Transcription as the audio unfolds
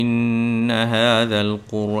هذا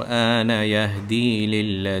القرآن يهدي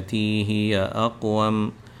للتي هي أقوم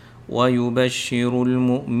ويبشر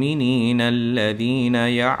المؤمنين الذين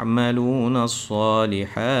يعملون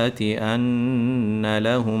الصالحات أن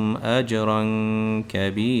لهم أجرا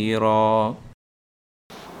كبيرا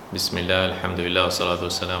বিসমিল্লাহ আলহামদুলিল্লাহ ওয়াসসালাতু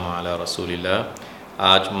ওয়াসসালামু আলা রাসূলিল্লাহ।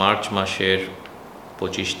 আজ মার্চ মাসের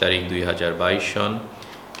 25 তারিখ 2022 সন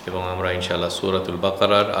এবং আমরা ইনশাআল্লাহ সূরাতুল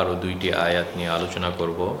বাকারার আরও 2টি আয়াত নিয়ে আলোচনা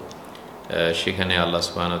করব। সেখানে আল্লাহ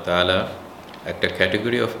সুবহানাহু ওয়া তাআলা একটা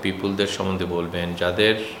ক্যাটাগরি অফ পিপলদের সম্বন্ধে বলবেন,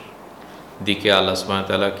 যাদের দিকে আল্লাহ সুবহানাহু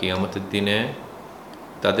ওয়া তাআলা কিয়ামতের দিনে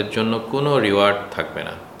তাদের জন্য কোনো রিওয়ার্ড থাকবে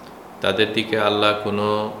না, তাদের দিকে আল্লাহ কোনো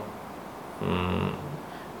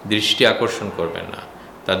দৃষ্টি আকর্ষণ করবেন না,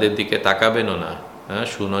 তাদের দিকে তাকাবেনও না,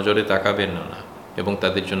 সুনজরে তাকাবেনও না, এবং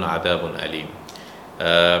তাদের জন্য আযাবুন আলীম।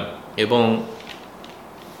 এবং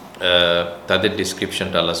তাদের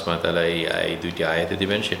ডিসক্রিপশনটা আল্লাহ সুবহানাহু ওয়া তাআলা এই 2টি আয়াতে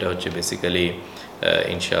দিবেন। সেটা হচ্ছে বেসিক্যালি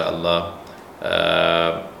ইনশাআল্লাহ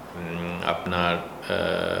আপনার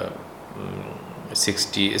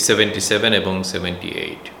 77 এবং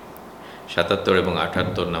 78, 77 এবং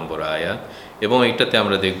 78 নম্বর আয়াত। এবং এইটাতে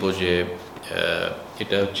আমরা দেখব যে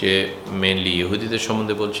এটা হচ্ছে মেনলি ইহুদিদের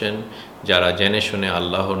সম্বন্ধে বলছেন, যারা জেনে শুনে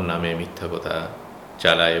আল্লাহর নামে মিথ্যা কথা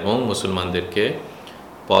চালায় এবং মুসলমানদেরকে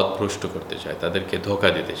পথভ্রষ্ট করতে চায়, তাদেরকে ধোঁকা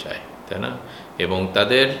দিতে চায়, তাই না? এবং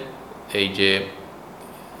তাদের এই যে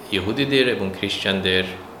ইহুদিদের এবং খ্রিস্টানদের,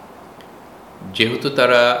 যেহেতু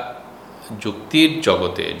তারা যুক্তির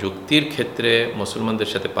জগতে, যুক্তির ক্ষেত্রে মুসলমানদের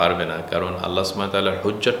সাথে পারবে না, কারণ আল্লাহ সুবহানাহু ওয়া তাআলার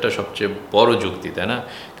হুজ্জতটা সবচেয়ে বড় যুক্তি, তাই না?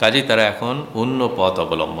 কাজেই তারা এখন অন্য পথ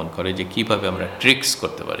অবলম্বন করে যে কিভাবে আমরা ট্রিক্স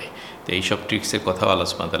করতে পারি। তো এইসব ট্রিক্সের কথাও আল্লাহ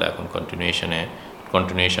সুবহানাহু ওয়া তাআলা এখন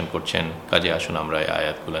কন্টিনিউশন করছেন। কাজে আসুন আমরা এই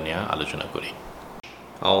আয়াতগুলো নিয়ে আলোচনা করি।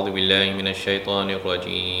 আউযু বিল্লাহি মিনাশ শাইতানির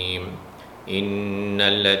রাজীম।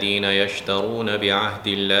 ইন্নাল্লাযীনা ইয়াশতারুনা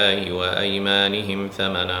বিআহদিল্লাহি ওয়া আইমানিহিম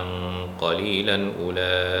থামানান ক্বালীলান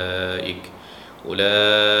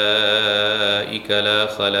উলাইকা লা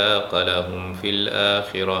খালাqa লাহুম ফিল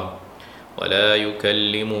আখিরাহ ওয়া লা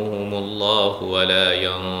ইউকাল্লিমুহুমুল্লাহু ওয়া লা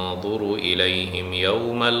ইয়ানযুরু ইলাইহিম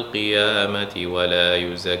ইয়াওমাল কিয়ামাতি ওয়া লা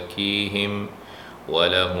ইউযাক্কিহিম ওয়া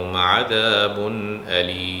লাহুম আযাবুন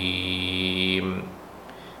আলীম।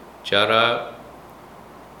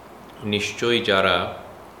 নিশ্চয়ই যারা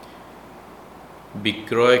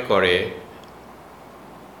বিক্রয় করে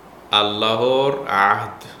আল্লাহর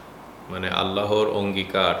আহদ, মানে আল্লাহর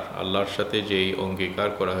অঙ্গীকার, আল্লাহর সাথে যেই অঙ্গীকার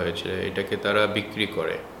করা হয়েছে এটাকে তারা বিক্রি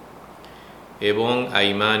করে, এবং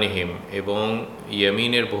আইমানহিম, এবং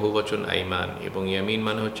ইয়ামিনের বহুবচন আইমান, এবং ইয়ামিন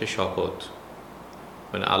মানে হচ্ছে শপথ,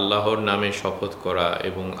 মানে আল্লাহর নামে শপথ করা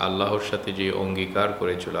এবং আল্লাহর সাথে যে অঙ্গীকার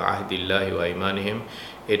করেছিল আহদিল্লাহি ওয়া আইমানহিম,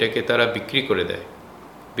 এটাকে তারা বিক্রি করে দেয়।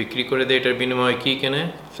 এটার বিনিময়ে কি কেনে?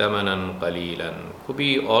 সামানান কালিলান, খুবই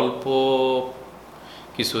অল্প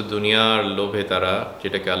কিছু দুনিয়ার লোভে তারা,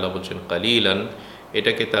 যেটাকে আল্লাহ বলছেন কালিলান,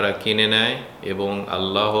 এটাকে তারা কিনে নেয় এবং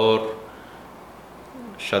আল্লাহর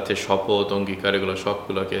সাথে শপথ, অঙ্গীকার, এগুলো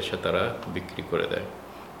সবগুলোকে তারা বিক্রি করে দেয়।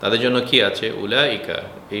 তাদের জন্য কি আছে? উলাইকা,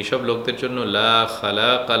 এইসব লোকদের জন্য লা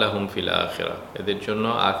খালাকা লাহুম ফিল আখিরাহ, এদের জন্য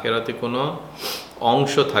আখিরাতে কোনো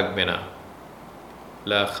অংশ থাকবে না।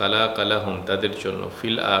 লা খালাকা লাহুম, তাদের জন্য,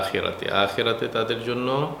 ফিল আখিরাতে, আখিরাতে তাদের জন্য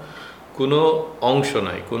কোনো অংশ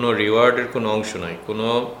নাই, কোনো রিওয়ার্ডের কোনো অংশ নাই, কোনো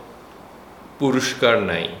পুরস্কার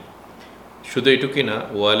নাই। শুধু এটুকুই না,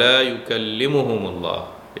 ওয়ালা ইউকাল্লিমুহুমুল্লাহ,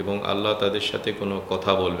 এবং আল্লাহ তাদের সাথে কোনো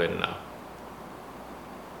কথা বলবেন না।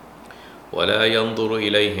 ওয়ালা ইয়ানযুরু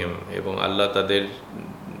ইলাইহিম, এবং আল্লাহ তাদের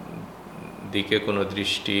দিকে কোনো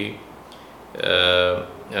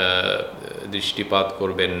দৃষ্টিপাত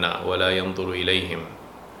করবেন না। ওয়ালা ইয়ানযুরু ইলাইহিম,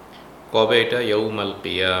 কবে এটা? ইয়াউমাল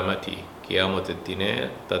কিয়ামাতি, কিয়ামতের দিনে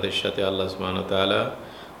তাদের সাথে আল্লাহ সুবহানাহু ওয়া তাআলা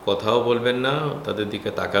কথাও বলবেন না, তাদের দিকে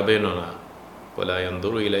তাকাবেনও না। ওয়ালা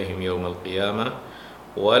ইয়ানযুরু ইলাইহিম ইয়াউমাল কিয়ামা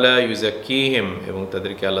ওয়ালা ইউযাক্কিহিম, এবং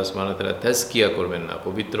তাদেরকে আল্লাহ সুবহানাহু ওয়া তাআলা তাজকিয়া করবেন না,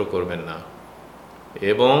 পবিত্র করবেন না।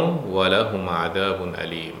 এবং ওয়ালাহুম আযাবুন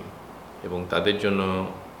আলীম, এবং তাদের জন্য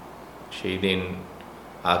সেই দিন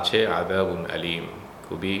আছে আযাবুন আলীম,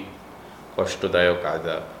 খুবই কষ্টদায়ক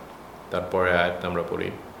আযাব। তারপরে আয়াত আমরা পড়ি,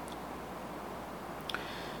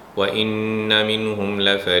 ওয়া ইন্না মিনহুম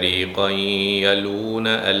লাফারিকান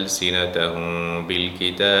ইয়ালুনা আলসিনাতাহুম বিল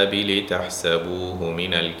কিতাবি লিতাহসাবুহু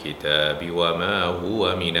মিনাল কিতাবি ওয়া মা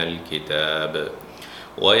হুয়া মিনাল কিতাব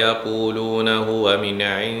ويقولون هو من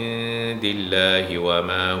عند الله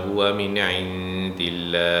وما هو من عند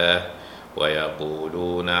الله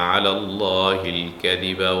ويقولون على الله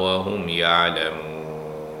الكذب وهم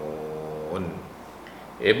يعلمون।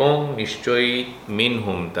 এবং নিশ্চয়ই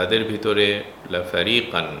মিনহুম, তাদের ভিতরে,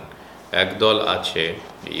 লাফারিকান, একদল আছে,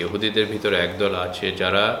 ইহুদিদের ভিতরে একদল আছে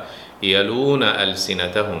যারা ইয়ালুনা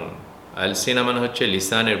আলসিনাতাহুম, আলসিনা মানে হচ্ছে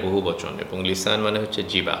লিসানের বহুবচন, এবং লিসান মানে হচ্ছে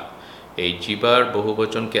জিবা। এই জিবার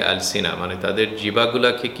বহুবচনকে আলসিনা, মানে তাদের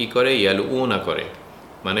জিবাগুলাকে কি করে, ইয়ালুনা করে,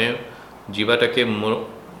 মানে জিবাটাকে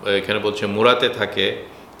এখানে বলছে মুরাতে থাকে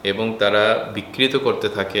এবং তারা বিকৃত করতে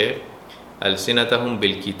থাকে। আলসিনাতাহুম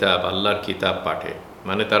বিল কিতাব, আল্লাহর কিতাব পাঠে,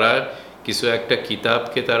 মানে তারা কিছু একটা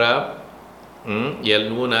কিতাবকে তারা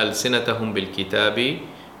ইয়ালুনা আলসিনাতাহুম বিল কিতাবি,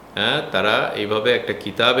 হ্যাঁ, তারা এইভাবে একটা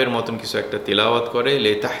কিতাবের মতন কিছু একটা তিলাওয়াত করে,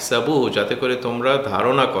 লে তাহসাবু, যাতে করে তোমরা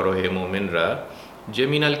ধারণা করো হে মুমিনরা যে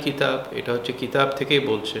মিনাল কিতাব, এটা হচ্ছে কিতাব থেকেই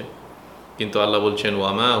বলছে। কিন্তু আল্লাহ বলছেন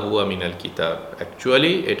ওয়ামা হুয়া মিনাল কিতাব,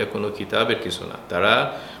 অ্যাকচুয়ালি এটা কোনো কিতাবের কিছু না। তারা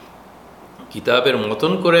কিতাবের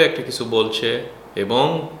মতন করে একটা কিছু বলছে এবং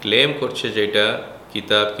ক্লেম করছে যে এটা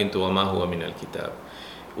কিতাব, কিন্তু ওয়ামা হুয়া মিনাল কিতাব।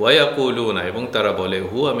 ওয়ায়াকুলুনা, এবং তারা বলে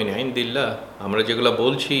হুয়া মিন ইনদিল্লাহ, আমরা যেগুলো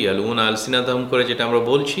বলছি ইয়ালুনা আলসিনাতাহুম করে যেটা আমরা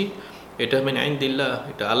বলছি এটা মিন ইনদিল্লাহ,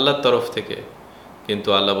 এটা আল্লাহর তরফ থেকে। কিন্তু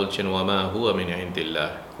আল্লাহ বলছেন ওয়ামা হুয়া মিন ইনদিল্লাহ,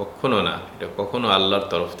 কখনো না, এটা কখনো আল্লাহর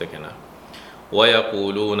তরফ থেকে না।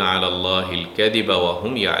 ওয়ায়াকুলুনা আলাল্লাহিল কাযিবা ওয়া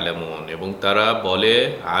হুম ইয়ালামুন, এবং তারা বলে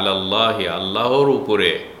আলাল্লাহি, আল্লাহর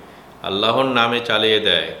উপরে, আল্লাহর নামে চালিয়ে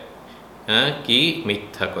দেয়, হ্যাঁ, কি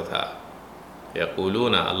মিথ্যা কথা।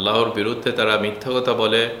 ইয়াকুলুনা, আল্লাহর বিরুদ্ধে তারা মিথ্যা কথা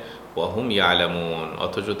বলে, ওয়া হুম ইয়ালামুন,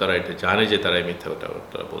 অথচ তারা এটা জানে যে তারা মিথ্যা কথা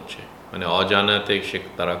তারা বলছে। মানে অজানাতে সে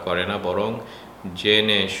তারা করে না, বরং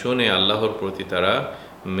জেনে শুনে আল্লাহর প্রতি তারা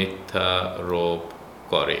মিথ্যা রোপ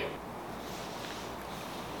করে।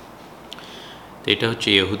 তো এটা হচ্ছে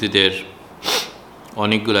ইহুদিদের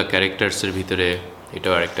অনেকগুলা ক্যারেক্টার্সের ভিতরে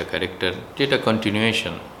এটাও আরেকটা ক্যারেক্টার, যেটা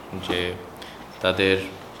কন্টিনিউয়েশন, যে তাদের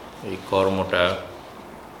এই কর্মটা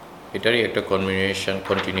এটারই একটা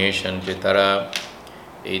কন্টিনিউয়েশন, যে তারা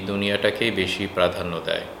এই দুনিয়াটাকেই বেশি প্রাধান্য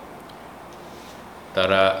দেয়।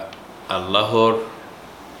 তারা আল্লাহর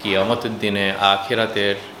কিয়ামতের দিনে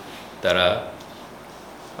আখিরাতের, তারা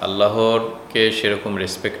আল্লাহরকে সেরকম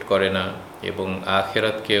রেসপেক্ট করে না এবং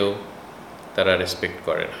আখিরাতকেও তারা রেসপেক্ট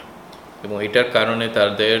করে না, এবং এটার কারণে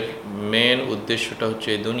তাদের মেন উদ্দেশ্যটা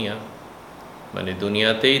হচ্ছে দুনিয়া, মানে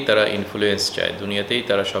দুনিয়াতেই তারা ইনফ্লুয়েন্স চায়, দুনিয়াতেই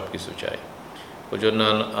তারা সব কিছু চায়। ওই জন্য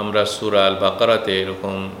আমরা সূরা আল বাকারাতে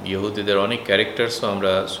এরকম ইহুদিদের অনেক ক্যারেক্টার্সও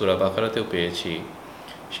আমরা সূরা বাকারাতেও পেয়েছি।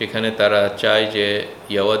 সেখানে তারা চায় যে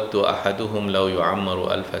ইয়াওয়াদ্দু আহাদুহুম লাউ ইউআম্মারু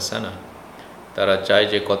আলফা সানা, তারা চায়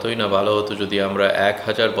যে কতই না ভালো হতো যদি আমরা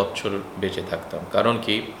 1000 বছর বেঁচে থাকতাম। কারণ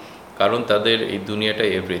কি? কারণ তাদের এই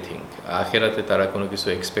দুনিয়াটাই এভরিথিং, আখেরাতে তারা কোনো কিছু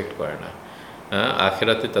এক্সপেক্ট করে না। হ্যাঁ,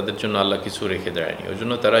 আখেরাতে তাদের জন্য আল্লাহ কিছু রেখে দেয়নি। ওই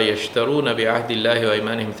জন্য তারা ইয়াশতারুনা বিআহদিল্লাহি ওয়া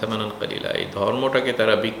ঈমানিহিম সামানান কালিলা, এই ধর্মটাকে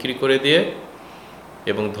তারা বিক্রি করে দিয়ে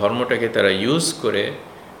এবং ধর্মটাকে তারা ইউজ করে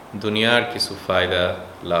দুনিয়ার কিছু ফায়দা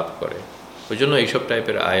লাভ করে। ওই জন্য এইসব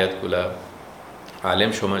টাইপের আয়াতগুলা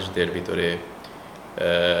আলেম সমাজদের ভিতরে,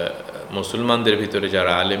 মুসলমানদের ভিতরে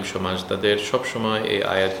যারা আলেম সমাজ, তাদের সবসময় এই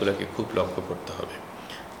আয়াতগুলোকে খুব লক্ষ্য করতে হবে।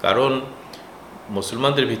 কারণ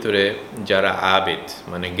মুসলমানদের ভিতরে যারা আবেদ,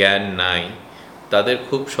 মানে জ্ঞান নাই, তাদের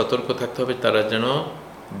খুব সতর্ক থাকতে হবে তারা যেন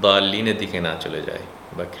দাল্লিনের দিকে না চলে যায়,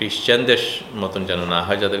 বা খ্রিশ্চানদের মতন যেন না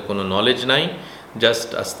হয়, যাদের কোনো নলেজ নাই, জাস্ট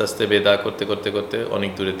আস্তে আস্তে বেদা করতে করতে করতে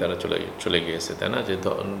অনেক দূরে তারা চলে গিয়েছে, তাই না, যে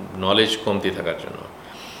নলেজ কমতি থাকার জন্য।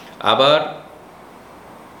 আবার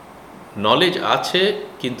নলেজ আছে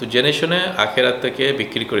কিন্তু জেনে শুনে আখেরাতকে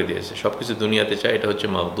বিক্রি করে দিয়েছে, সব কিছু দুনিয়াতে চায়, এটা হচ্ছে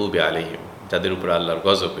মাগদুবি আলাইহিম, যাদের উপর আল্লাহর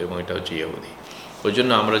গজব, এবং এটা হচ্ছে ইহুদি। ওই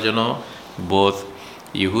জন্য আমরা যেন বোধ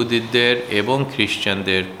ইহুদিদের এবং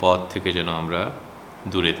খ্রিশ্চানদের পথ থেকে যেন আমরা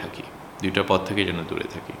দূরে থাকি, দুইটা পথ থেকে যেন দূরে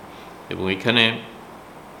থাকি। এবং এখানে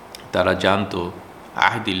তারা জানতো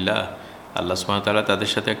আহদিল্লাহ, আল্লাহ সুবহানাহু ওয়া তাআলা তাদের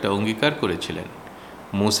সাথে একটা অঙ্গীকার করেছিলেন।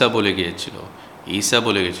 মুসা বলে গিয়েছিল, ঈসা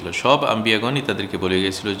বলে গিয়েছিল, সব আম্বিয়াগণই তাদেরকে বলে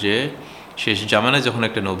গিয়েছিল যে শেষ জামানায় যখন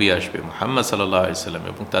একটা নবী আসবে মুহাম্মদ সাল্লাল্লাহু আলাইহি সাল্লাম,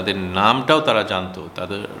 এবং তাদের নামটাও তারা জানতো,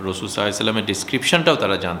 তাদের রাসূল সাল্লাল্লাহু আলাইহি সাল্লামের ডিসক্রিপশনটাও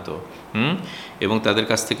তারা জানতো, এবং তাদের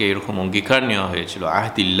কাছ থেকে এরকম অঙ্গীকার নেওয়া হয়েছিল,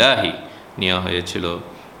 আহদিল্লাহি নেওয়া হয়েছিল,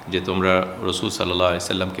 যে তোমরা রাসূল সাল্লাল্লাহু আলাইহি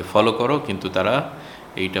সাল্লামকে ফলো করো। কিন্তু তারা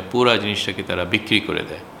এইটা পুরা জিনিসটাকে তারা বিক্রি করে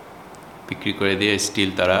দেয়, বিক্রি করে দিয়ে স্টিল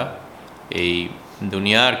তারা এই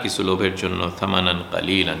দুনিয়ার কিছু লোভের জন্য থামানান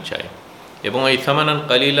কালিলান চায়, এবং এই থামানান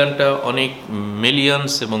কালিলানটা অনেক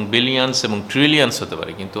মিলিয়নস এবং বিলিয়নস এবং ট্রিলিয়নস হতে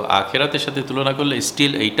পারে, কিন্তু আখেরাতের সাথে তুলনা করলে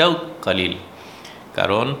স্টিল এইটাও কালিল।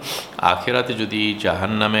 কারণ আখেরাতে যদি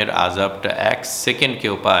জাহান্নামের আযাবটা 1 সেকেন্ড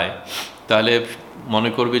কেউ পায়, তাহলে মনে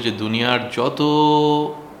করবে যে দুনিয়ার যত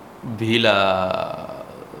ভিলা,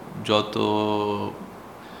 যত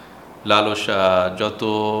লালসা, যত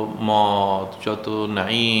মদ, যত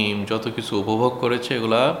নাঈম, যত কিছু উপভোগ করেছে,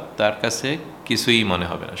 এগুলা তার কাছে কিছুই মনে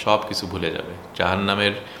হবে না, সব কিছু ভুলে যাবে।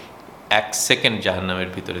 জাহান্নামের এক সেকেন্ড জাহান্নামের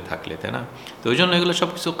ভিতরে থাকলে, তাই না? তো ওই জন্য এগুলো সব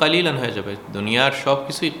কিছু কালিলান হয়ে যাবে, দুনিয়ার সব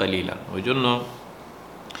কিছুই কালিলান। ওই জন্য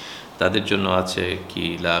তাদের জন্য আছে কি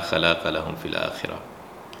লা খালাকা লাহুম ফিল আখিরাহ।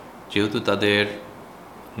 যেহেতু তাদের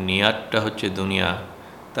নিয়াতটা হচ্ছে দুনিয়া,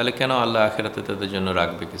 তাহলে কেন আল্লাহ আখেরাতে তাদের জন্য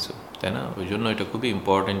রাখবে কিছু, তাই না? ওই জন্য এটা খুবই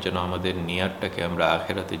ইম্পর্টেন্ট যেন আমাদের নিয়াতটাকে আমরা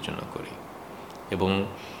আখেরাতের জন্য করি, এবং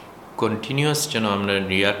কন্টিনিউয়াস যেন আমরা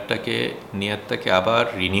নিয়াতটাকে আবার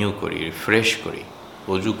রিনিউ করি, রিফ্রেশ করি।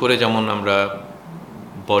 অজু করে যেমন আমরা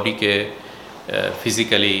বডিকে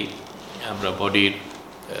ফিজিক্যালি আমরা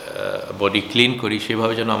বডি ক্লিন করি,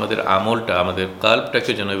 সেভাবে যেন আমাদের আমলটা, আমাদের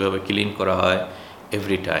কাল্বটাকে যেন এভাবে ক্লিন করা হয়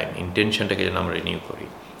এভরি টাইম। ইন্টেনশনটাকে যেন আমরা রিনিউ করি,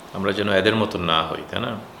 আমরা যেন এদের মতো না হই, তাই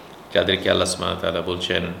না? যাদেরকে আল্লাহ সুবহানাহু ওয়া তাআলা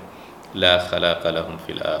বলছেন লা খালাকা লাহুম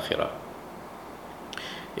ফিল আখিরাহ।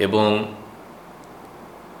 এবং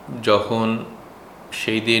যখন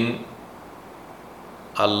সেই দিন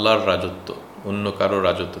আল্লাহর রাজত্ব, অন্য কারো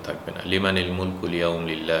রাজত্ব থাকবে না, লিমানিল মুলকুল ইয়াউম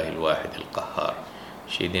লিল্লাহিল ওয়াহিদিল কাহ্হার,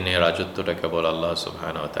 সেই দিনে রাজত্বটা কেবল আল্লাহ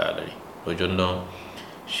সুবহানাহু ওয়া তাআলারই। ওই জন্য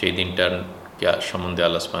সেই দিনটার সম্বন্ধে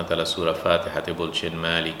আল্লাহ সুবহানাহু ওয়া তাআলা সূরা ফাতিহাতে বলছেন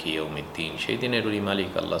মালিকি ইয়াউমিদ্দিন, সেই দিনেরই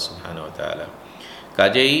মালিক আল্লাহ সুবহানাহু ওয়া তাআলা।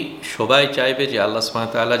 কাজেই সবাই চাইবে যে আল্লাহ সুবহানাহু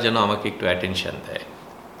ওয়া তাআলা যেন আমাকে একটু অ্যাটেনশন দেয়,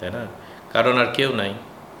 তাই না? কারণ আর কেউ নাই।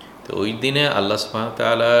 তো ওই দিনে আল্লাহ সুবহানাহু ওয়া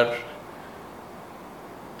তাআলার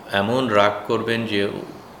এমন রাগ করবেন যে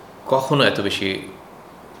কখনো এত বেশি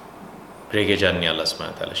রেগে যাননি আল্লাহ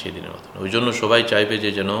সুবহানাহু ওয়া তাআলা সেই দিনের মতন। ওই জন্য সবাই চাইবে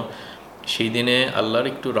যে যেন সেই দিনে আল্লাহর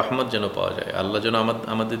একটু রহমত যেন পাওয়া যায়, আল্লাহ যেন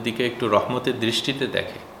আমাদের দিকে একটু রহমতের দৃষ্টিতে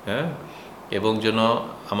দেখে, হ্যাঁ, এবং যেন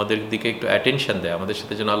আমাদের দিকে একটু অ্যাটেনশন দেয়, আমাদের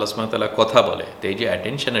সাথে যেন আল্লাহ সুবহানাহু ওয়া তাআলা কথা বলে। তো এই যে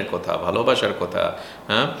অ্যাটেনশনের কথা, ভালোবাসার কথা,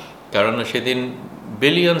 হ্যাঁ, কারণ সেদিন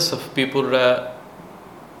বিলিয়নস অফ পিপুলরা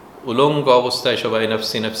উলঙ্গ অবস্থায় সবাই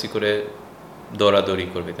নফসি নফসি করে দৌড়াদৌড়ি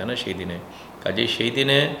করবে, তাই না সেই দিনে। কাজেই সেই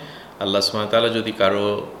দিনে আল্লাহ সুবহানাহু ওয়া তাআলা যদি কারো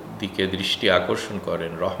দিকে দৃষ্টি আকর্ষণ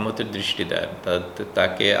করেন, রহমতের দৃষ্টি দেন,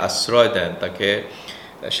 তাকে আশ্রয় দেন, তাকে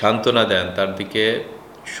সান্ত্বনা দেন, তার দিকে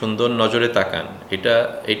সুন্দর নজরে তাকান,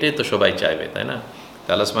 এটাই তো সবাই চাইবে, তাই না?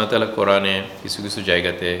 আল্লাহ সুবহানাহু ওয়া তাআলা কোরআনে কিছু কিছু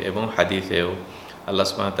জায়গাতে এবং হাদিসেও আল্লাহ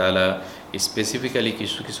সুবহানাহু ওয়া তাআলা স্পেসিফিক্যালি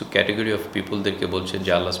কিছু কিছু ক্যাটেগরি অফ পিপুলদেরকে বলছেন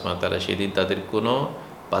যে আল্লাহ সুবহানাহু ওয়া তাআলা সেদিন তাদের কোনো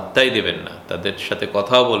পাত্তাই দেবেন না, তাদের সাথে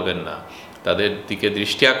কথাও বলবেন না, তাদের দিকে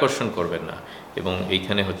দৃষ্টি আকর্ষণ করবেন না। এবং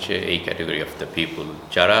এইখানে হচ্ছে এই ক্যাটেগরি অফ দ্য পিপুল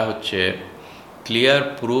যারা হচ্ছে ক্লিয়ার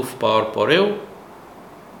প্রুফ পাওয়ার পরেও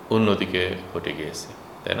অন্যদিকে হটে গিয়েছে,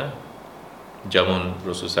 তাই না? যেমন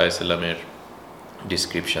রাসূল সাল্লাল্লাহু আলাইহি ওয়াসাল্লামের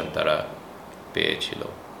ডিসক্রিপশন তারা পেয়েছিল,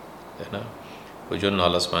 তাই না? ওই জন্য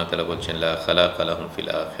আল্লাহ সুবহানাহু ওয়া তাআলা বলছেন লা খালাকা লাহুম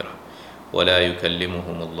ফিল আখিরাহ ওয়া লা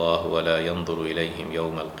ইউকাল্লিমুহুমুল্লাহু ওয়া লা ইয়ানজুরু ইলাইহিম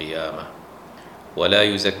ইয়াওমাল কিয়ামাহ ওয়া লা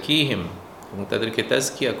ইউযাক্কিহিম, এবং তাদেরকে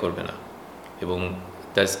তাজকিয়া করবে না। এবং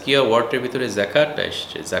তাজকিয়া ওয়ার্ডের ভিতরে যাকাতটা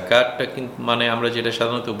এসছে। যাকাতটা কিন্তু মানে আমরা যেটা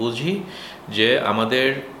সাধারণত বুঝি যে আমাদের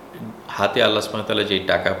হাতে আল্লাহ সুবহানাহু ওয়া তাআলা যে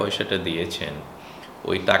টাকা পয়সাটা দিয়েছেন,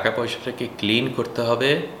 ওই টাকা পয়সাটাকে ক্লিন করতে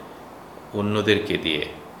হবে অন্যদেরকে দিয়ে।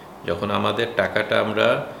 যখন আমাদের টাকাটা আমরা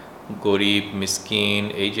গরিব মিসকিন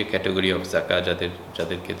এই যে ক্যাটাগরি অফ যাকাত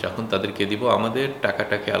যাদেরকে যখন তাদেরকে দিব, আমাদের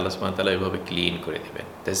টাকাটাকে আল্লাহ সুবহানাহু ওয়া তাআলা এভাবে ক্লিন করে দেবেন,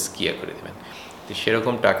 তাজকিয়া করে দেবেন। তো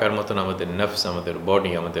সেরকম টাকার মতন আমাদের নফস, আমাদের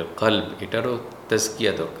বডি, আমাদের কলব, এটারও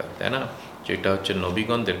তাজকিয়া দরকার, তাই না? যেটা হচ্ছে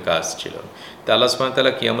নবীগণদের কাজ ছিল। তা আল্লাহ সুবহানাহু ওয়া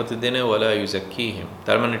তাআলা কিয়ামতের দিনে ওয়ালা ইউযাক্কিহিম,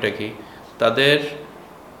 তার মানে এটা কি? তাদের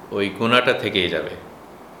ওই গুনাহটা থেকেই যাবে,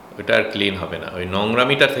 ওটা আর ক্লিন হবে না, ওই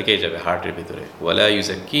নোংরামিটা থেকেই যাবে হার্টের ভিতরে। ওয়ালা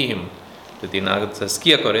ইউযাক্কিহিম, যদি না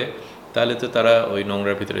তাজকিয়া করে তাহলে তো তারা ওই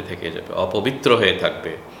নোংরার ভিতরে থেকে যাবে, অপবিত্র হয়ে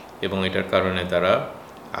থাকবে, এবং এটার কারণে তারা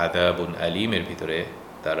আযাবুন আলীমের ভিতরে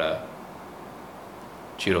তারা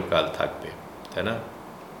চিরকাল থাকবে, তাই না?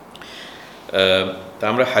 তা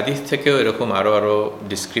আমরা হাদিস থেকেও এরকম আরও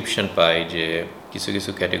ডিসক্রিপশন পাই যে কিছু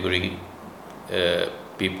কিছু ক্যাটেগরি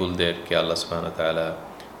পিপুলদেরকে আল্লাহ সুবহানাহু ওয়া তাআলা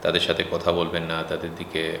তাদের সাথে কথা বলবেন না, তাদের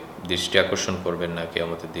দিকে দৃষ্টি আকর্ষণ করবেন না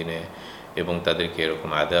কিয়ামতের দিনে, এবং তাদেরকে এরকম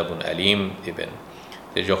আযাবুন আলীম দেবেন।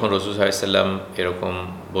 তো যখন রাসূল সাল্লাল্লাহু আলাইহি ওয়াসাল্লাম এরকম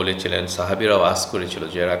বলেছিলেন, সাহাবীরাও আস করেছিল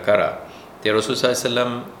যে এরা কারা। তো রাসূল সাল্লাল্লাহু আলাইহি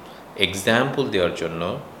ওয়াসাল্লাম এক্সাম্পল দেওয়ার জন্য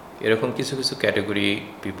এরকম কিছু কিছু ক্যাটেগরি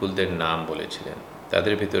পিপুলদের নাম বলেছিলেন।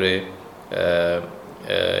 তাদের ভিতরে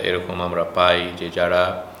এরকম আমরা পাই যে যারা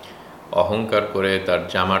অহংকার করে তার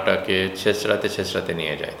জামাটাকে ছেঁচড়াতে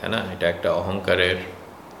নিয়ে যায়, তাই না? এটা একটা অহংকারের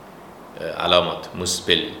আলামত,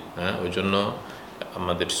 মুসবিল, হ্যাঁ। ওই জন্য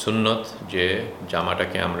আমাদের সুন্নত যে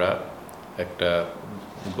জামাটাকে আমরা একটা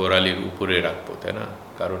গোড়ালির উপরে রাখবো, তাই না?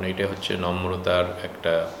 কারণ এটা হচ্ছে নম্রতার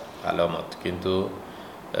একটা আলামত। কিন্তু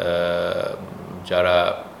যারা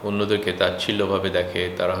অন্যদেরকে তাচ্ছিল্যভাবে দেখে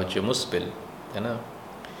তারা হচ্ছে মুসবিল, তাই না?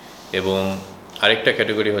 এবং আরেকটা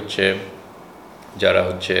ক্যাটাগরি হচ্ছে যারা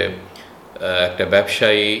হচ্ছে একটা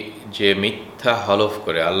ব্যবসায়ী যে মিথ্যা হলফ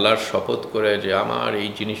করে, আল্লাহর শপথ করে যে আমার এই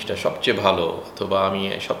জিনিসটা সবচেয়ে ভালো, অথবা আমি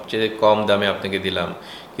সবচেয়ে কম দামে আপনাকে দিলাম,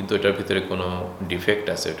 কিন্তু এটার ভিতরে কোনো ডিফেক্ট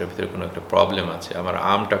আছে, এটার ভিতরে কোনো একটা প্রবলেম আছে, আমার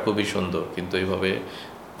আমটা খুবই সুন্দর, কিন্তু এইভাবে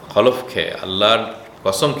হলফ খেয়ে, আল্লাহর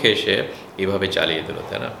কসম খেয়ে সে এইভাবে চালিয়ে দিল,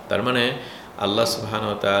 তাই না? তার মানে আল্লাহ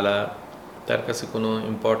সুবহানাহু ওয়া তাআলা তার কাছে কোনো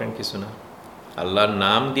ইম্পর্টেন্ট কিছু না। আল্লাহর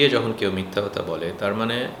নাম দিয়ে যখন কেউ মিথ্যা কথা বলে, তার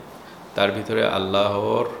মানে তার ভিতরে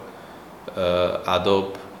আল্লাহর আদব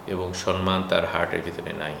এবং সম্মান তার হার্টের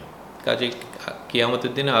ভিতরে নাই। কাজে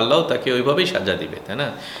কিয়ামতের দিনে আল্লাহ তাকে ওইভাবেই সাজা দিবে, তাই না?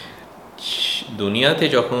 দুনিয়াতে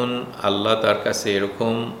যখন আল্লাহ তার কাছে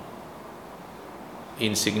এরকম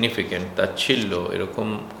ইনসিগনিফিকেন্ট, তাচ্ছিল্য, এরকম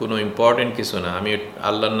কোনো ইম্পর্টেন্ট কিছু না, আমি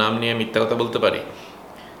আল্লাহর নাম নিয়ে মিথ্যা কথা বলতে পারি,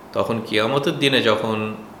 তখন কিয়ামতের দিনে যখন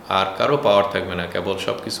আর কারো পাওয়ার থাকবে না, কেবল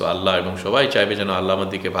সব কিছু আল্লাহ, এবং সবাই চাইবে যেন আল্লাহ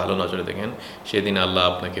আমার দিকে ভালো নজরে দেখেন, সেদিন আল্লাহ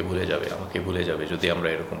আপনাকে ভুলে যাবে, আমাকে ভুলে যাবে, যদি আমরা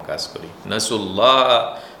এরকম কাজ করি। নাসুল্লাহ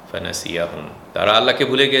ফানাসিয়াহুম, তারা আল্লাহকে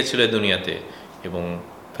ভুলে গিয়েছিল দুনিয়াতে, এবং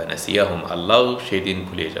ফানাসিয়াহুম, আল্লাহও সেই দিন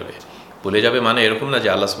ভুলে যাবে মানে এরকম না যে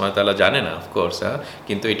আল্লাহ সুবহানাহু ওয়া তাআলা জানে না, অফকোর্স,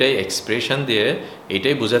 কিন্তু এটাই এক্সপ্রেশন দিয়ে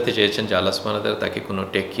এইটাই বোঝাতে চেয়েছেন যে আল্লাহ সুবহানাহু ওয়া তাআলা তাকে কোনো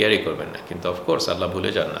টেক কেয়ারই করবেন না, কিন্তু অফকোর্স আল্লাহ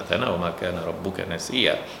ভুলে যান না, তাই না? ওমা কানা রাব্বুকা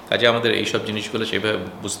নাসিয়া। কাজে আমাদের এইসব জিনিসগুলো সেভাবে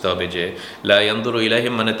বুঝতে হবে যে লা ইয়ানদুরু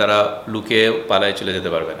ইলাইহিম মানে তারা লুকিয়ে পালায় চলে যেতে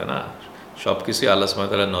পারবে না, না, সব কিছুই আল্লাহ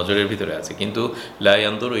সুবহানাহু ওয়া তাআলার নজরের ভিতরে আছে। কিন্তু লা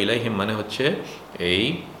ইয়ানদুরু ইলাইহিম মানে হচ্ছে এই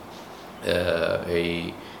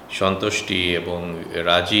সন্তুষ্টি এবং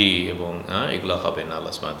রাজি এবং এগুলো হবে না,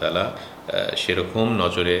 আল্লাহ সুবহানাহু ওয়া তাআলা সেরকম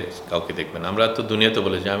নজরে কাউকে দেখবেন। আমরা তো দুনিয়াতে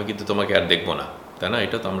বলে যে আমি কিন্তু তোমাকে আর দেখবো না, তাই না?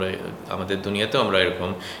 এটা তো আমরা আমাদের দুনিয়াতেও আমরা এরকম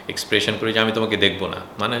এক্সপ্রেশন করি যে আমি তোমাকে দেখবো না,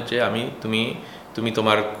 মানে হচ্ছে তুমি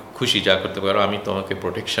তোমার খুশি যা করতে পারো, আমি তোমাকে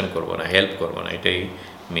প্রোটেকশন করবো না, হেল্প করবো না, এটাই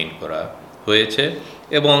মিন করা হয়েছে।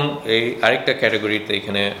 এবং এই আরেকটা ক্যাটাগরিতে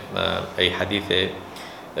এখানে এই হাদিসে,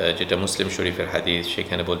 যেটা মুসলিম শরীফের হাদিস,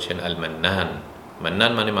 সেখানে বলছেন আল মান্নান।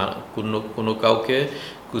 মান্নান মানে কোনো কাউকে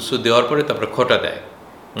কিছু দেওয়ার পরে তারপরে খোটা দেয়,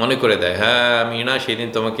 মনে করে দেয়, হ্যাঁ আমি না সেদিন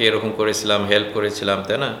তোমাকে এরকম করেছিলাম, হেল্প করেছিলাম,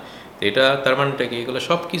 তাই না? তো এটা তার মানেটা কি? এগুলো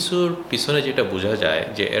সব কিছুর পিছনে যেটা বোঝা যায়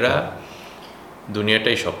যে এরা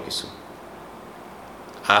দুনিয়াটাই সব কিছু,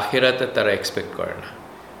 আখিরাতে তারা এক্সপেক্ট করে না,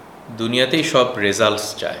 দুনিয়াতেই সব রেজাল্টস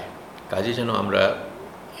চায়। কাজে যেন আমরা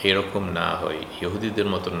এরকম না হই, ইহুদিদের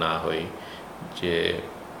মতো না হই যে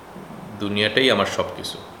দুনিয়াটাই আমার সব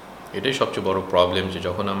কিছু। এটাই সবচেয়ে বড় প্রবলেম, যে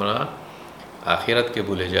যখন আমরা আখিরাতকে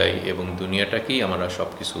ভুলে যাই এবং দুনিয়াটাকেই আমরা সব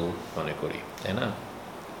কিছু মনে করি, তাই না?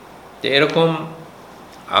 তো এরকম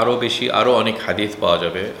আরও অনেক হাদিস পাওয়া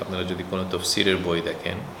যাবে। আপনারা যদি কোনো তাফসীরের বই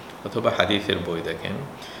দেখেন অথবা হাদিসের বই দেখেন,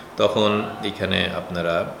 তখন এখানে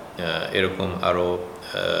আপনারা এরকম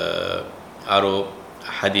আরও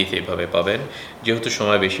হাদিস এইভাবে পাবেন। যেহেতু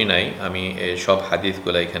সময় বেশি নাই, আমি সব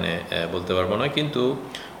হাদিসগুলো এখানে বলতে পারবো না, কিন্তু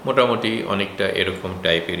মোটামুটি অনেকটা এরকম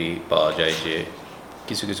টাইপেরই পাওয়া যায় যে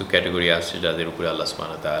কিছু কিছু ক্যাটাগরি আছে যাদের উপরে আল্লাহ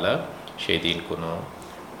সুবহানাহু ওয়া তাআলা সেই দিন কোনো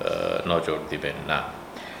নজর দিবেন না।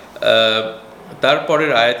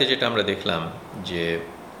 তারপরের আয়াতে যেটা আমরা দেখলাম যে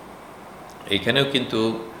এইখানেও কিন্তু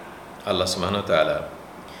আল্লাহ সুবহানাহু ওয়া তাআলা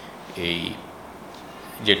এই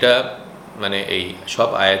যেটা মানে এই সব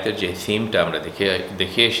আয়াতের যে থিমটা আমরা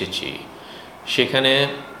দেখে এসেছি, সেখানে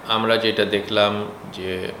আমরা যেটা দেখলাম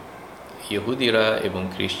যে ইহুদিরা এবং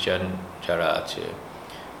খ্রিস্টান যারা আছে,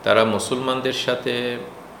 তারা মুসলমানদের সাথে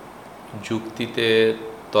যুক্তিতে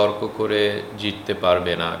তর্ক করে জিততে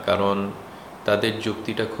পারবে না, কারণ তাদের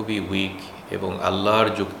যুক্তিটা খুবই উইক এবং আল্লাহর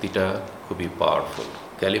যুক্তিটা খুবই পাওয়ারফুল।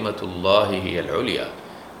 কালিমাতুল্লাহি হিয়াল উলিয়া,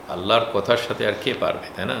 আল্লাহর কথার সাথে আর কে পারবে,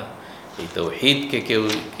 তাই না? এই তাওহীদকে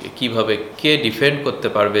কিভাবে কে ডিফেন্ড করতে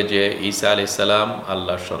পারবে যে ঈসা আলাইহিস সালাম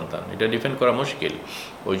আল্লাহর সন্তান? এটা ডিফেন্ড করা মুশকিল।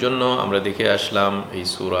 ওই জন্য আমরা দেখে আসলাম এই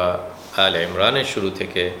সূরা আল ইমরানের শুরু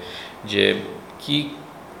থেকে যে কি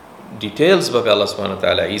ডিটেলসভাবে আল্লাহ সুবহানাহু ওয়া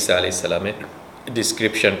তাআলা ঈসা আলাইহিস সালামের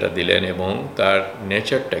ডিসক্রিপশনটা দিলেন এবং তার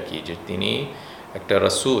নেচারটা কি, যে তিনি একটা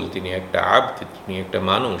রাসূল, তিনি একটা আবদ, তিনি একটা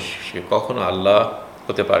মানুষ, সে কখনো আল্লাহ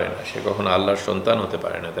হতে পারে না, সে কখনো আল্লাহর সন্তান হতে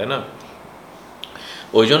পারে না, তাই না?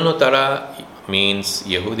 ওই জন্য তারা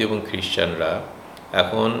ইহুদি এবং খ্রিস্টানরা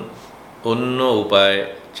এখন অন্য উপায়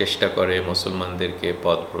চেষ্টা করে মুসলমানদেরকে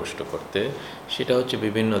পথভ্রষ্ট করতে, সেটা হচ্ছে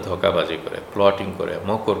বিভিন্ন ধোঁকাবাজি করে, প্লটিং করে,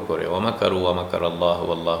 মকর করে, ওয়ামাকারু ওয়ামাকার আল্লাহ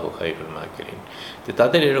ওয়াল্লাহু খায়রুল মাকিরিন। তো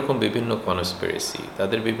তাদের এরকম বিভিন্ন কনস্পিরেসি,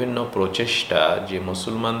 তাদের বিভিন্ন প্রচেষ্টা যে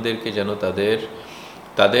মুসলমানদেরকে যেন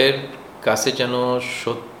তাদের কাছে যেন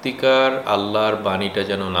সত্যিকার আল্লাহর বাণীটা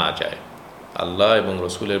যেন না যায়, আল্লাহ এবং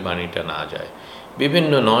রসুলের বাণীটা না যায়,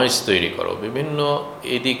 বিভিন্ন নয়েজ তৈরি করো, বিভিন্ন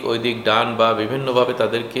এদিক ওইদিক ডান বা বিভিন্নভাবে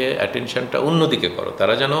তাদেরকে অ্যাটেনশনটা অন্যদিকে করো,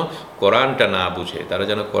 তারা যেন কোরআনটা না বুঝে, তারা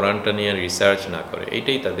যেন কোরআনটা নিয়ে রিসার্চ না করে,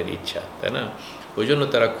 এইটাই তাদের ইচ্ছা, তাই না? ওই জন্য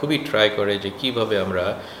তারা খুবই ট্রাই করে যে কিভাবে আমরা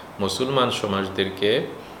মুসলমান সমাজদেরকে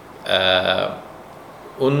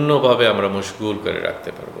অন্যভাবে আমরা মশগুল করে রাখতে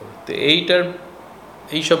পারবো। তো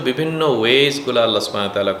এইসব বিভিন্ন ওয়েজগুলো আল্লাহ সুবহানাহু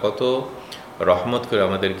ওয়া তাআলা কত রহমত করে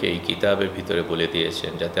আমাদেরকে এই কিতাবের ভিতরে বলে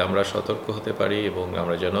দিয়েছেন, যাতে আমরা সতর্ক হতে পারি এবং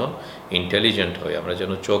আমরা যেন ইন্টেলিজেন্ট হই, আমরা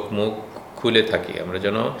যেন চোখ মুখ খুলে থাকি, আমরা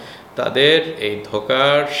যেন তাদের এই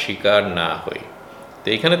ধোঁকার শিকার না হই। তো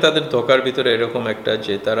এখানে তাদের ধোঁকার ভিতরে এরকম একটা,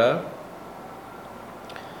 যে তারা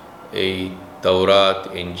এই তাওরাত,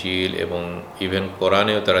 ইনজিল এবং ইভেন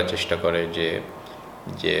কোরআনেও তারা চেষ্টা করে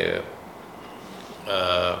যে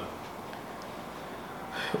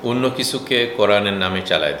অন্য কিছুকে কোরআনের নামে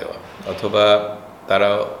চালায় দেওয়া, অথবা তারা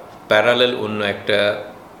প্যারালেল অন্য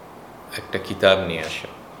একটা কিতাব নিয়ে আসে।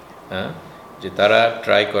 হ্যাঁ, যে তারা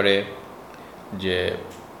ট্রাই করে যে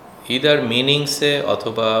ইদার মিনিংসে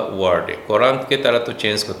অথবা ওয়ার্ডে, কোরআনকে তারা তো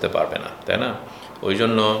চেঞ্জ করতে পারবে না, তাই না? ওই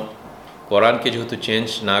জন্য কোরআনকে যেহেতু চেঞ্জ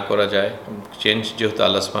না করা যায়, যেহেতু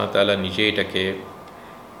আল্লাহ সুবহানাহু ওয়া তাআলা নিজে এটাকে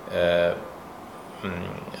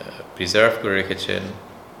প্রিজার্ভ করে রেখেছেন,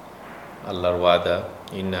 আল্লাহর ওয়াদা,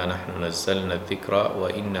 ইন্না নাহনু নাযালনা যিকরা ওয়া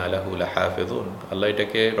ইন্না লাহু লাহাফিজুন, আল্লাহ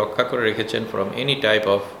এটাকে রক্ষা করে রেখেছেন ফ্রম এনি টাইপ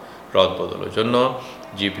অফ রদবদল। ওই জন্য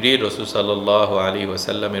জিবরিল রাসূল সাল্লাল্লাহু আলাইহি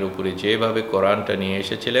ওয়াসাল্লামের উপরে যেভাবে কোরআনটা নিয়ে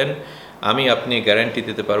এসেছিলেন, আপনি গ্যারান্টি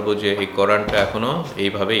দিতে পারবো যে এই কোরআনটা এখনও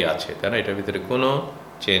এইভাবেই আছে, তাই না? এটার ভিতরে কোনো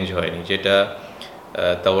চেঞ্জ হয়নি, যেটা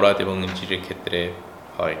তাওরাত এবং ইনজিলের ক্ষেত্রে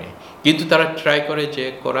হয়নি। কিন্তু তারা ট্রাই করে যে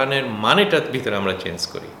কোরআনের মানেটার ভিতরে আমরা চেঞ্জ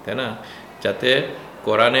করি, তাই না? যাতে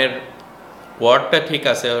কোরআনের ওয়ার্ডটা ঠিক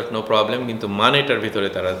আছে, নো প্রবলেম, কিন্তু মানেটার ভিতরে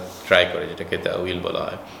তারা ট্রাই করে, যেটাকে তাউইল বলা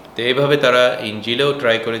হয়। তো এইভাবে তারা ইনজিলেও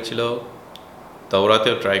ট্রাই করেছিল,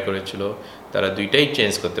 তাওরাতেও ট্রাই করেছিল, তারা দুইটাই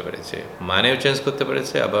চেঞ্জ করতে পেরেছে, মানেও চেঞ্জ করতে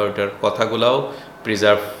পেরেছে, আবার ওটার কথাগুলোও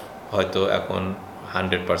প্রিজার্ভ, হয়তো এখন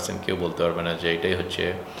 100% কেউ বলতে পারবে না যে এটাই হচ্ছে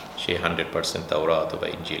সেই 100% তাওরাত অথবা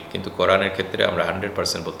ইনজিল, কিন্তু কোরআনের ক্ষেত্রে আমরা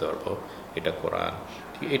 100% বলতে পারবো এটা কোরআন।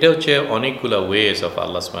 এটা হচ্ছে অনেকগুলো ওয়েজ অফ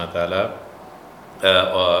আল্লাহ সুবহানাহু ওয়া তাআলা,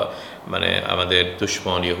 মানে আমাদের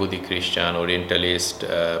দুশমন ইহুদি, খ্রিস্টান, ওরিয়েন্টালিস্ট,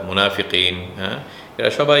 মুনাফিকিন, হ্যাঁ,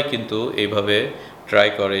 এরা সবাই কিন্তু এইভাবে ট্রাই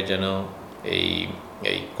করে যেন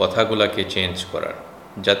এই কথাগুলোকে চেঞ্জ করার,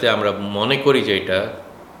 যাতে আমরা মনে করি যে এটা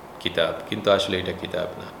কিতাব, কিন্তু আসলে এটা কিতাব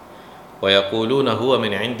না। ওয়ায়াকুলুনা হুয়া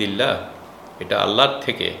মিন ইনদিল্লাহ, এটা আল্লাহর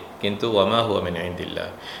থেকে, কিন্তু ওয়ামা হুয়া মিন ইনদিল্লাহ।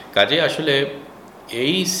 কাজে আসলে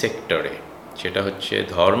এই সেক্টরে, যেটা হচ্ছে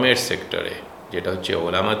ধর্মের সেক্টরে, যেটা হচ্ছে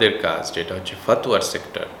ওলামাদের কাজ, যেটা হচ্ছে ফতোয়ার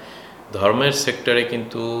সেক্টর, ধর্মের সেক্টরে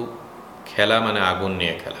কিন্তু খেলা মানে আগুন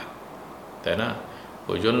নিয়ে খেলা, তাই না?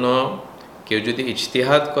 ওই জন্য কেউ যদি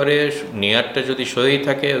ইজতিহাদ করে, নিয়াতটা যদি সহি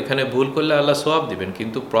থাকে, ওখানে ভুল করলে আল্লাহ সওয়াব দিবেন,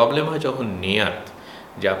 কিন্তু প্রবলেম হয় যখন নিয়াত,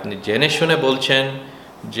 যে আপনি জেনে শুনে বলছেন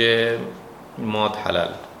যে মদ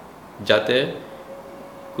হালাল, যাতে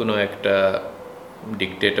কোনো একটা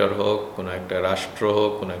ডিকটেটর হোক, কোনো একটা রাষ্ট্র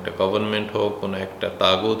হোক, কোনো একটা গভর্নমেন্ট হোক, কোনো একটা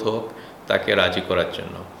তাগুত হোক, তাকে রাজি করার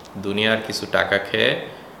জন্য দুনিয়ার কিছু টাকা খেয়ে,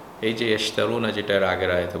 এই যে ইশতারুনা, যেটা এর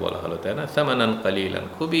আগের আয়াতে বলা হলো, তাই না, সামানান কালিলান,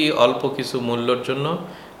 খুবই অল্প কিছু মূল্যর জন্য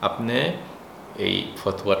আপনি এই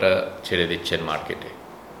ফতোয়াটা ছেড়ে দিচ্ছেন মার্কেটে,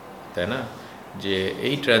 তাই না? যে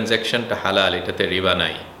এই ট্রানজ্যাকশনটা হালাল, এটাতে রিবা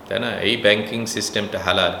নাই, তাই না? এই ব্যাংকিং সিস্টেমটা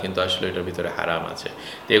হালাল, কিন্তু আসলে এটার ভিতরে হারাম আছে।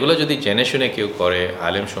 তো এগুলো যদি জেনে শুনে কেউ করে,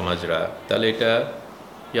 আলেম সমাজরা, তাহলে এটা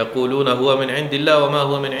ইয়াকুলুনা হুয়া মিন ইনদিল্লাহ ওয়া মা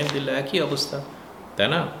হুয়া মিন ইনদিল্লাহ, একই অবস্থা, তাই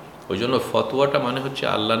না? ওই জন্য ফতোয়াটা মানে হচ্ছে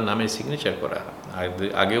আল্লাহর নামে সিগনেচার করা।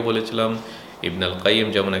 আগেও বলেছিলাম, ইবনুল কাইয়িম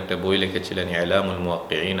যেমন একটা বই লিখেছিলেন, ইলামুল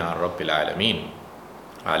মুওয়াক্কিঈন আন রাব্বিল আলামিন,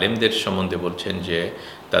 আলেমদের সম্বন্ধে বলছেন যে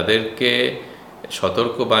তাদেরকে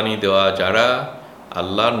সতর্ক বাণী দেওয়া যারা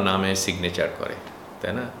আল্লাহর নামে সিগনেচার করে,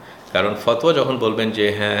 তাই না? কারণ ফতোয়া যখন বলবেন যে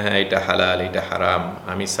হ্যাঁ হ্যাঁ এটা হালাল, এটা হারাম,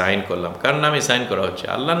 আমি সাইন করলাম, কার নামে সাইন করা হচ্ছে?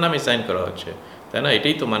 আল্লাহর নামে সাইন করা হচ্ছে, তাই না?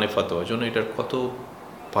 এটাই তো মানে ফতোয়া। জন্য এটার কত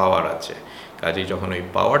পাওয়ার আছে। কাজে যখন ওই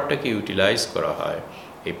পাওয়ারটাকে ইউটিলাইজ করা হয়,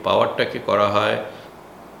 এই পাওয়ারটাকে করা হয়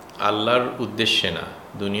আল্লাহর উদ্দেশ্যে না,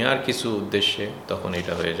 দুনিয়ার কিছু উদ্দেশ্যে, তখন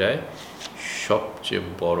এটা হয়ে যায় সবচেয়ে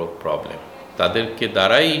বড় প্রবলেম। তাদেরকে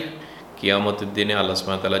দ্বারাই কিয়ামতের দিনে আল্লাহ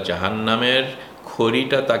সুবহানাহু ওয়া তাআলা জাহান্নামের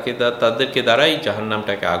খড়িটা, তাদেরকে দ্বারাই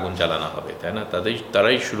জাহান্নামটাকে আগুন জ্বালানো হবে, তাই না?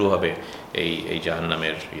 তারাই শুরু হবে এই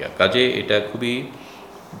জাহান্নামের কাজে এটা খুবই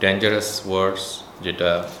ডেঞ্জারাস ওয়ার্ডস, যেটা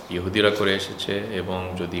ইহুদিরা করে এসেছে, এবং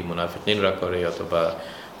যদি মুনাফিকিনরা করে, অথবা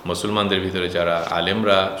মুসলমানদের ভিতরে যারা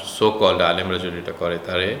আলেমরা, সো কল্ড আলেমরা যদি এটা করে,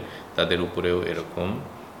 তাদের উপরেও এরকম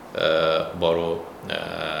বড়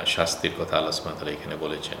শাস্তির কথা আল্লাহ সুবহানাহু ওয়া তাআলা এখানে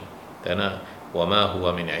বলেছেন, তাই না? ওয়ামা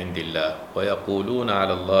হুয়া মিন ইনদিল্লাহ ওয়া ইয়াকুলুনা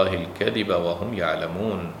আলাল্লাহিল কাযিবা ওয়া হুম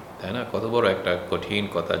ইয়ালামুন, তাই না? কত বড় একটা কঠিন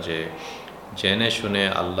কথা, যে জেনে শুনে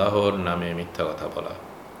আল্লাহর নামে মিথ্যা কথা বলা,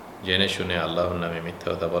 জেনে শুনে আল্লাহর নামে মিথ্যা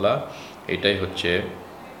কথা বলা, এটাই হচ্ছে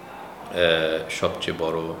সবচেয়ে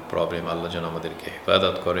বড় প্রবলেম। আল্লাহ যেন আমাদেরকে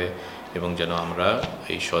হেফাজত করে এবং যেন আমরা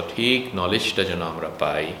এই সঠিক নলেজটা যেন আমরা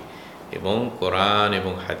পাই এবং কোরআন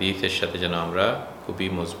এবং হাদিসের সাথে যেন আমরা খুবই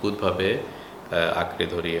মজবুতভাবে আঁকড়ে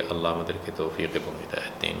ধরি। আল্লাহ আমাদেরকে তৌফিক এবং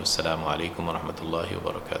হিদায়াত দিন। আসসালামু আলাইকুম ওয়া রাহমাতুল্লাহি ওয়া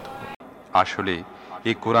বারাকাতুহু। আসলে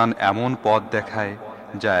এই কোরআন এমন পথ দেখায়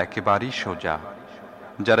যা একেবারেই সোজা।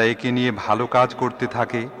 যারা একে নিয়ে ভালো কাজ করতে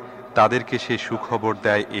থাকে তাদেরকে সে সুখবর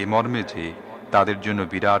দেয় এ মর্মে যে তাদের জন্য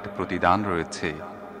বিরাট প্রতিদান রয়েছে।